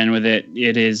up and ran with it.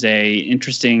 It is a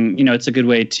interesting, it's a good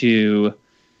way to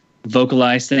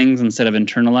vocalize things instead of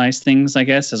internalize things, I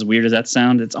guess, as weird as that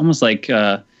sounds. It's almost like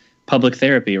public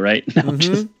therapy, right?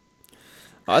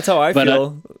 That's how I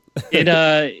feel.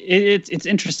 It's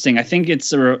interesting. I think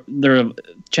the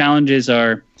challenges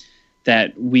are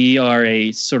that we are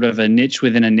a sort of a niche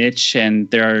within a niche, and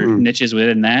there are niches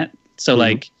within that.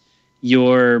 So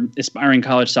your aspiring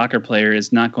college soccer player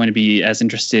is not going to be as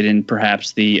interested in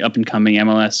perhaps the up and coming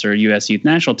MLS or US youth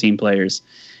national team players.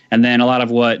 And then a lot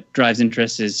of what drives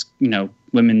interest is,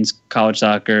 women's college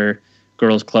soccer,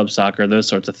 girls club soccer, those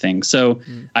sorts of things. So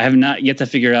I have not yet to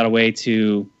figure out a way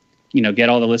to get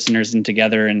all the listeners in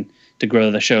together and to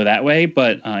grow the show that way.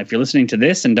 But if you're listening to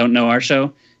this and don't know our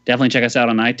show, definitely check us out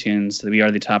on iTunes. We are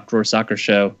the Top Drawer Soccer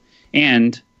Show,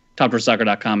 and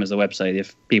topdrawersoccer.com is the website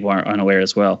if people aren't unaware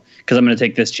as well, because I'm going to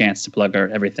take this chance to plug our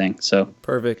everything. So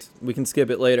perfect. We can skip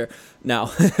it later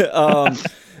now.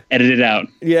 Edit it out.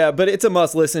 Yeah, but it's a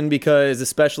must listen, because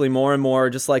especially more and more,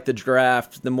 just like the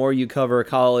draft, the more you cover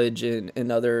college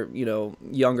and other,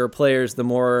 younger players, the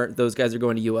more those guys are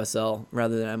going to USL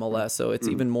rather than MLS. So it's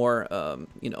even more,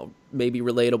 maybe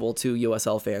relatable to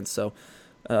USL fans. So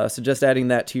just adding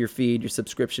that to your feed, your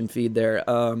subscription feed there.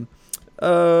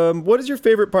 What is your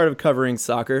favorite part of covering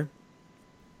soccer?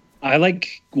 I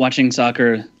like watching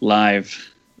soccer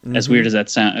live. As weird as that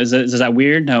sounds. Is that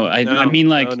weird? No, I mean,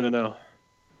 like, no.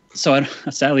 So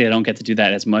sadly, I don't get to do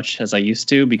that as much as I used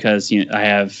to, because I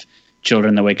have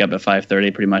children that wake up at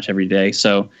 5:30 pretty much every day.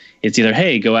 So it's either,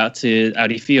 hey, go out to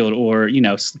Audi Field, or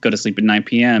go to sleep at 9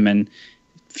 p.m. and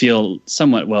feel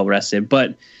somewhat well rested.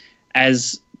 But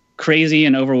as crazy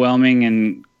and overwhelming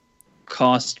and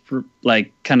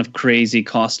kind of crazy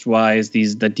cost wise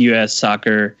the US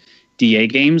soccer DA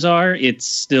games are, it's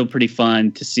still pretty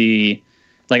fun to see.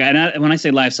 Like, when I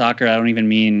say live soccer, I don't even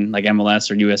mean like MLS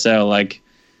or USL. Like,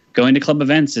 going to club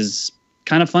events is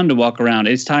kind of fun to walk around.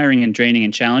 It's tiring and draining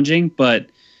and challenging, but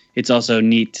it's also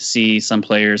neat to see some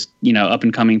players, up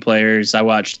and coming players. I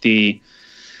watched the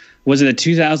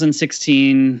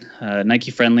 2016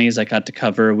 Nike friendlies I got to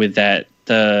cover with the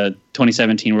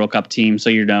 2017 World Cup team. So,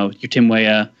 your Tim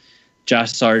Weah,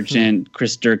 Josh Sargent,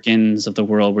 Chris Durkins of the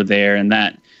world were there, and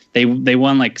that they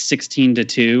won like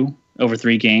 16-2 over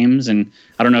 3 games. And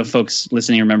I don't know if folks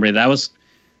listening remember that was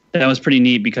pretty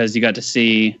neat, because you got to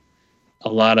see a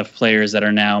lot of players that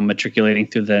are now matriculating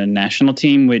through the national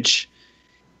team, which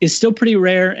is still pretty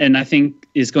rare, and I think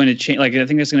is going to change. Like, I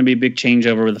think there's going to be a big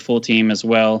changeover with the full team as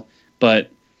well. But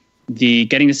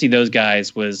getting to see those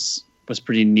guys was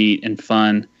pretty neat and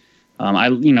fun.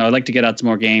 I'd like to get out to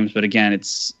more games, but again,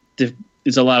 it's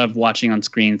a lot of watching on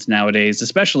screens nowadays,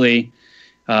 especially,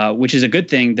 which is a good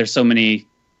thing. There's so many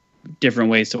different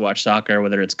ways to watch soccer,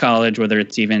 whether it's college, whether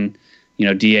it's even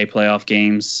DA playoff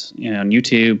games, on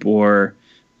YouTube, or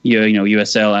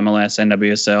USL, MLS,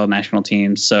 NWSL national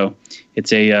teams. So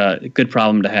it's a good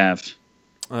problem to have.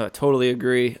 Totally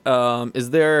agree.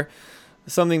 Is there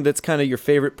something that's kind of your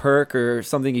favorite perk, or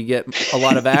something you get a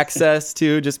lot of access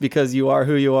to just because you are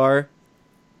who you are?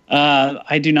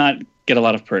 I do not get a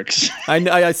lot of perks. I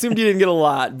assumed you didn't get a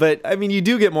lot, but I mean, you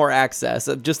do get more access.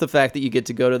 Just the fact that you get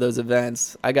to go to those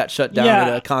events. I got shut down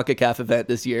at a CONCACAF event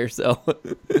this year, so.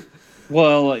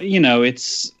 Well,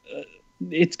 it's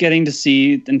getting to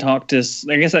see and talk to,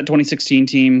 I guess, that 2016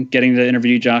 team, getting to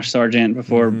interview Josh Sargent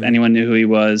before anyone knew who he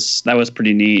was. That was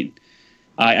pretty neat.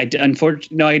 I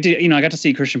got to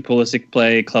see Christian Pulisic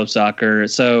play club soccer.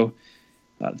 So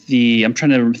I'm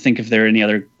trying to think if there are any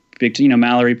other big,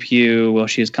 Mallory Pugh, well,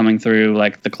 she is coming through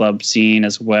like the club scene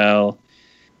as well.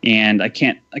 And I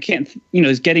can't,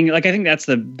 is getting, like, I think that's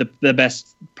the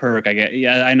best perk I get.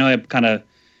 Yeah, I know I'm kind of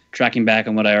tracking back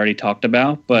on what I already talked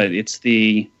about, but it's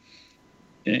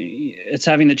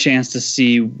having the chance to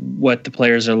see what the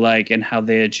players are like and how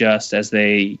they adjust as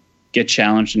they get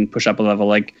challenged and push up a level.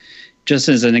 Like, just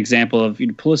as an example of,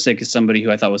 Pulisic is somebody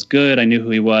who I thought was good. I knew who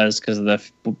he was because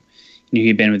of knew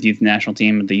he'd been with youth national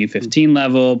team at the U15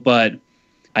 level, but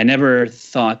I never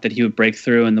thought that he would break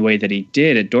through in the way that he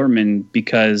did at Dortmund,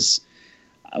 because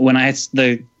when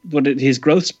his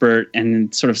growth spurt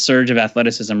and sort of surge of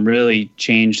athleticism really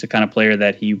changed the kind of player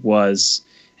that he was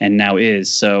and now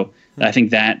is. So I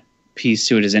think that piece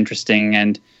to it is interesting,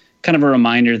 and kind of a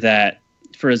reminder that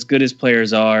for as good as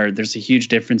players are, there's a huge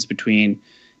difference between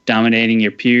dominating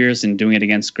your peers and doing it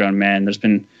against grown men. There's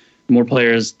been more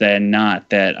players than not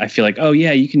that I feel like, oh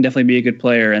yeah, you can definitely be a good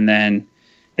player, and then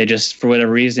they just, for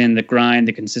whatever reason, the grind,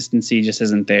 the consistency just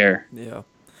isn't there. Yeah.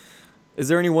 Is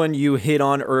there anyone you hit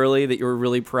on early that you were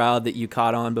really proud that you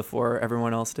caught on before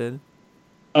everyone else did?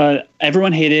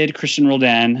 Everyone hated Christian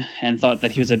Roldan and thought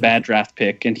that he was a bad draft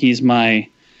pick, and he's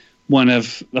one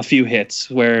of a few hits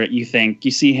where you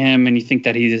see him and you think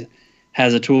that he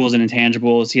has the tools and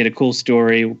intangibles. He had a cool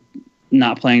story,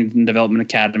 not playing in development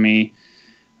academy.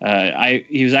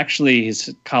 He was actually,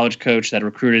 his college coach that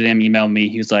recruited him emailed me.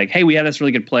 He was like, hey, we have this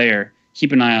really good player.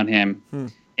 Keep an eye on him.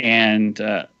 And,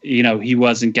 he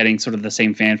wasn't getting sort of the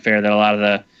same fanfare that a lot of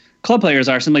the club players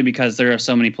are, simply because there are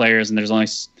so many players and there's only,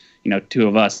 2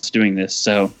 of us doing this.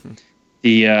 So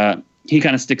he kind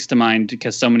of sticks to mind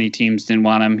because so many teams didn't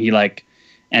want him. He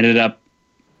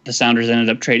the Sounders ended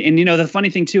up trading. And, the funny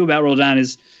thing too about Roldan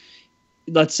is,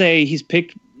 let's say he's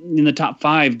picked in the top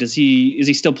 5. Is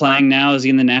he still playing now? Is he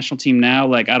in the national team now?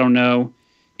 Like, I don't know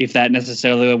if that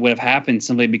necessarily would have happened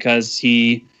simply because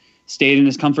he stayed in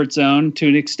his comfort zone to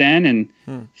an extent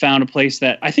and found a place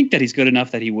that I think that he's good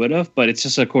enough that he would have, but it's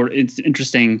just it's an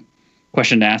interesting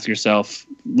question to ask yourself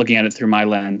looking at it through my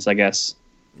lens, I guess.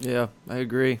 Yeah, I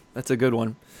agree. That's a good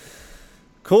one.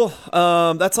 Cool.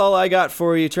 That's all I got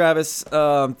for you, Travis.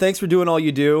 Thanks for doing all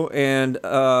you do. And,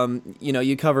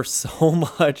 you cover so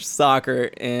much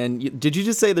soccer. And did you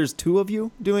just say there's 2 of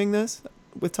you doing this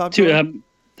with Top Joy?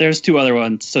 There's 2 other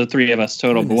ones, so 3 of us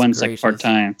total, but one's like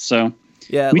part-time. So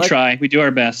yeah, we try. We do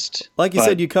our best. Like you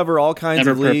said, you cover all kinds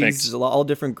of leagues, all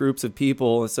different groups of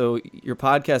people. So your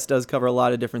podcast does cover a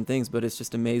lot of different things, but it's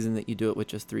just amazing that you do it with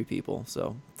just 3 people.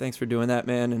 So thanks for doing that,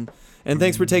 man. And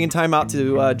thanks for taking time out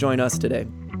to join us today.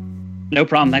 No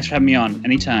problem. Thanks for having me on.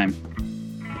 Anytime.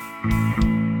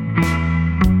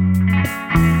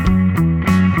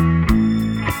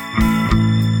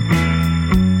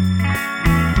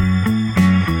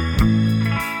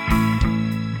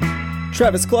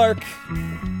 Travis Clark,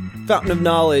 fountain of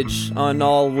knowledge on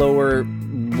all lower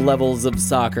levels of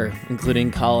soccer, including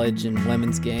college and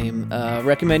women's game.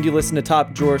 Recommend you listen to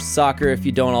Top Drawer Soccer if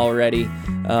you don't already.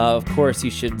 Of course, you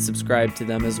should subscribe to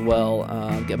them as well.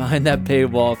 Get behind that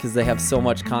paywall because they have so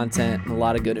much content and a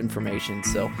lot of good information.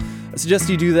 So I suggest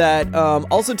you do that.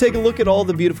 Also, take a look at all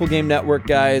the Beautiful Game Network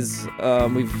guys.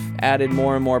 We've added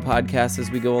more and more podcasts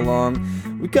as we go along.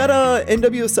 We've got a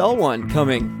NWSL one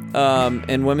coming.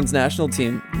 And women's national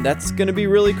team. That's going to be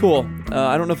really cool.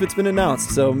 I don't know if it's been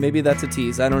announced, so maybe that's a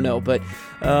tease. I don't know. But,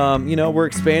 we're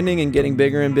expanding and getting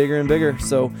bigger and bigger and bigger.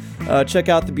 So check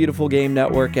out the Beautiful Game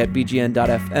Network at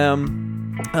bgn.fm.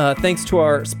 Thanks to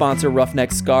our sponsor,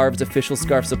 Roughneck Scarves, official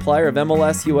scarf supplier of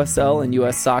MLS, USL, and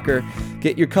US Soccer.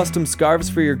 Get your custom scarves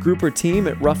for your group or team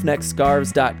at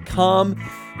roughneckscarves.com.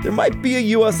 There might be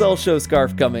a USL show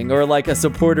scarf coming, or like a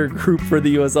supporter group for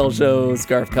the USL show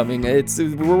scarf coming.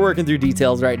 We're working through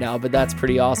details right now, but that's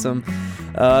pretty awesome.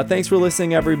 Thanks for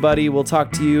listening, everybody. We'll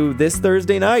talk to you this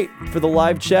Thursday night for the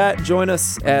live chat. Join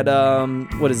us at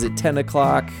 10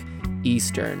 o'clock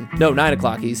Eastern. No, 9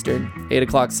 o'clock Eastern, 8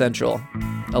 o'clock Central.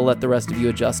 I'll let the rest of you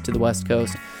adjust to the West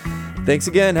Coast. Thanks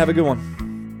again. Have a good one.